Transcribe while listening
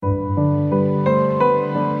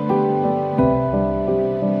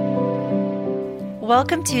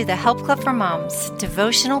Welcome to the Help Club for Moms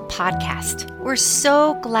Devotional Podcast. We're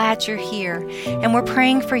so glad you're here, and we're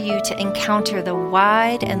praying for you to encounter the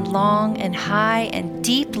wide and long and high and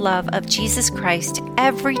deep love of Jesus Christ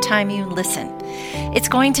every time you listen. It's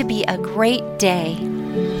going to be a great day.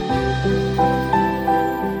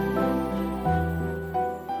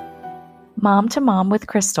 Mom to Mom with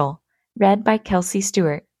Krystle, read by Kelsey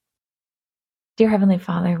Stewart. Dear Heavenly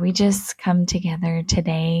Father, we just come together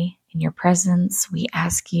today in your presence. We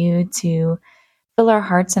ask you to fill our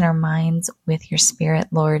hearts and our minds with your Spirit,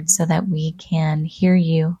 Lord, so that we can hear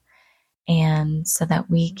you and so that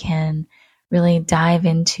we can really dive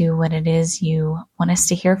into what it is you want us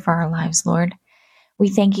to hear for our lives, Lord. We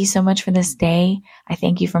thank you so much for this day. I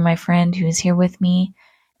thank you for my friend who is here with me,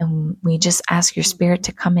 and we just ask your Spirit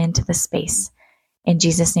to come into the space. In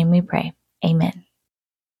Jesus' name we pray. Amen.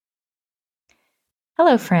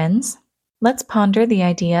 Hello, friends. Let's ponder the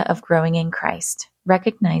idea of growing in Christ,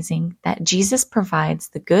 recognizing that Jesus provides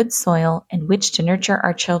the good soil in which to nurture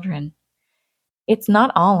our children. It's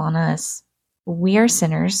not all on us. We are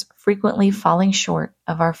sinners, frequently falling short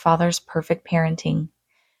of our Father's perfect parenting.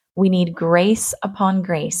 We need grace upon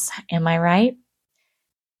grace, am I right?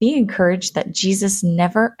 Be encouraged that Jesus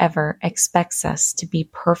never ever expects us to be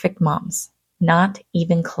perfect moms, not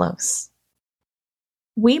even close.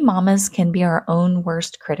 We mamas can be our own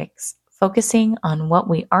worst critics, focusing on what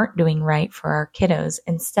we aren't doing right for our kiddos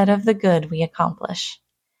instead of the good we accomplish.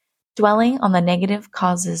 Dwelling on the negative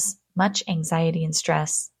causes much anxiety and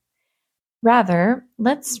stress. Rather,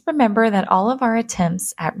 let's remember that all of our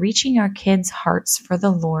attempts at reaching our kids' hearts for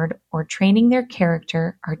the Lord or training their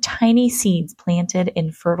character are tiny seeds planted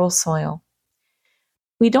in fertile soil.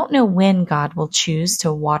 We don't know when God will choose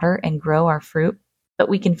to water and grow our fruit, but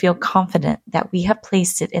we can feel confident that we have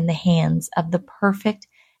placed it in the hands of the perfect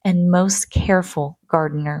and most careful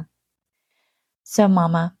gardener. So,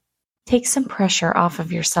 Mama, take some pressure off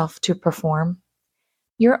of yourself to perform.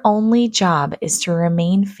 Your only job is to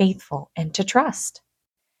remain faithful and to trust.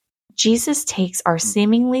 Jesus takes our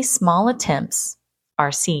seemingly small attempts,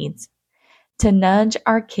 our seeds, to nudge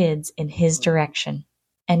our kids in his direction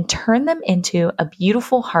and turn them into a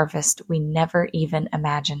beautiful harvest we never even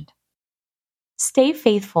imagined. Stay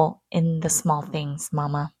faithful in the small things,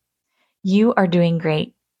 Mama. You are doing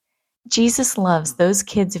great. Jesus loves those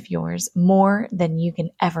kids of yours more than you can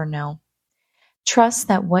ever know. Trust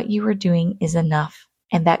that what you are doing is enough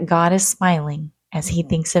and that God is smiling as he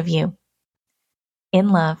thinks of you. In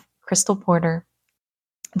love, Krystle Porter.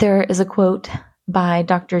 There is a quote by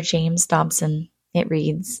Dr. James Dobson. It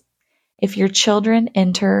reads, "If your children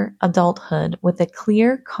enter adulthood with a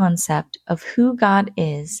clear concept of who God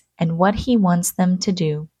is and what he wants them to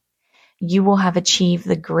do, you will have achieved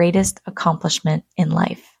the greatest accomplishment in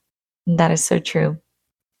life." And that is so true.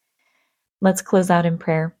 Let's close out in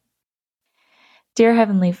prayer. Dear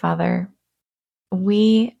Heavenly Father,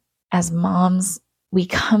 we as moms, we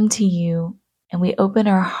come to you and we open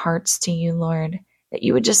our hearts to you, Lord, that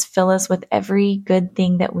you would just fill us with every good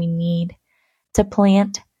thing that we need to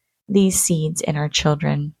plant these seeds in our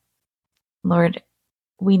children. Lord,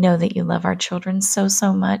 we know that you love our children so,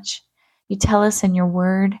 so much. You tell us in your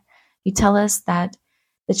word, you tell us that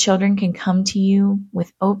the children can come to you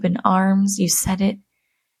with open arms. You said it.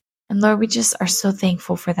 And Lord, we just are so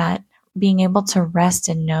thankful for that, being able to rest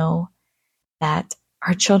and know that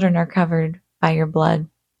our children are covered by your blood.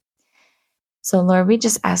 So Lord, we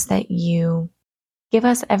just ask that you give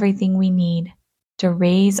us everything we need to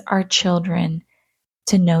raise our children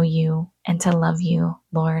to know you and to love you,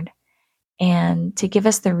 Lord, and to give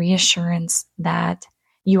us the reassurance that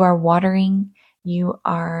you are watering, you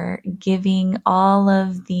are giving all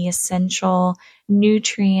of the essential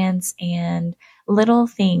nutrients and little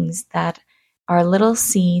things that our little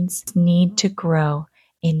seeds need to grow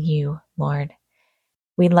in you, Lord.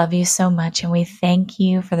 We love you so much and we thank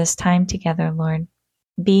you for this time together, Lord.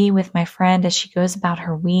 Be with my friend as she goes about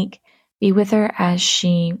her week. Be with her as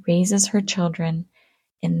she raises her children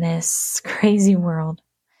in this crazy world.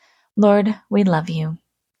 Lord, we love you.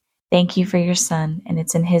 Thank you for your son, and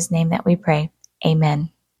it's in his name that we pray. Amen.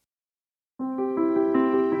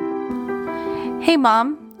 Hey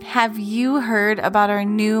Mom, have you heard about our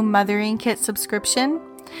new Mothering Kit subscription?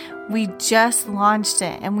 We just launched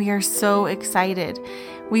it and we are so excited.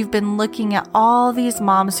 We've been looking at all these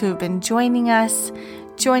moms who have been joining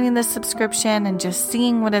the subscription and just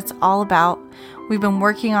seeing what it's all about. We've been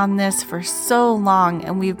working on this for so long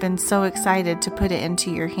and we've been so excited to put it into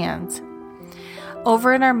your hands.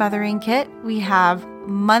 Over in our Mothering Kit, we have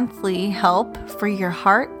monthly help for your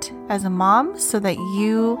heart as a mom so that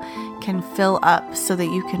you can fill up, so that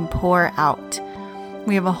you can pour out.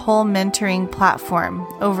 We have a whole mentoring platform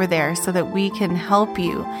over there so that we can help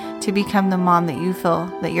you to become the mom that you feel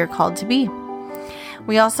that you're called to be.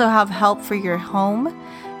 We also have help for your home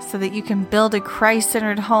so that you can build a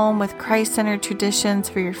Christ-centered home with Christ-centered traditions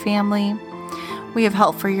for your family. We have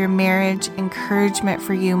help for your marriage, encouragement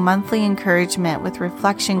for you, monthly encouragement with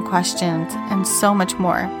reflection questions, and so much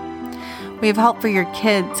more. We have help for your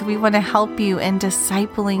kids. We want to help you in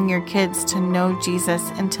discipling your kids to know Jesus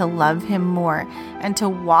and to love Him more and to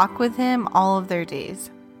walk with Him all of their days.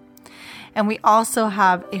 And we also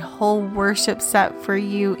have a whole worship set for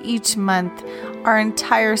you each month. Our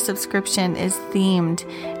entire subscription is themed,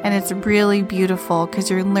 and it's really beautiful because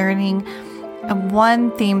you're learning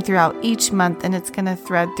one theme throughout each month, and it's going to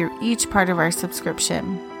thread through each part of our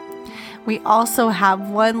subscription. We also have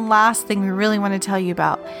one last thing we really want to tell you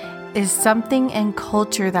about is something in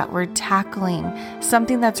culture that we're tackling,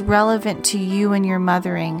 something that's relevant to you and your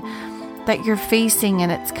mothering that you're facing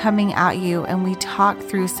and it's coming at you. And we talk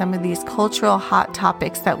through some of these cultural hot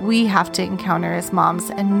topics that we have to encounter as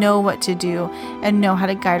moms and know what to do and know how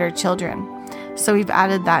to guide our children. So we've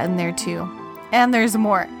added that in there too. And there's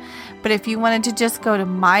more. But if you wanted to just go to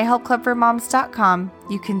myhelpclubformoms.com,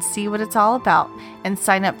 you can see what it's all about and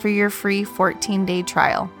sign up for your free 14-day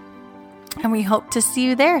trial. And we hope to see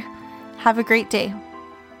you there. Have a great day.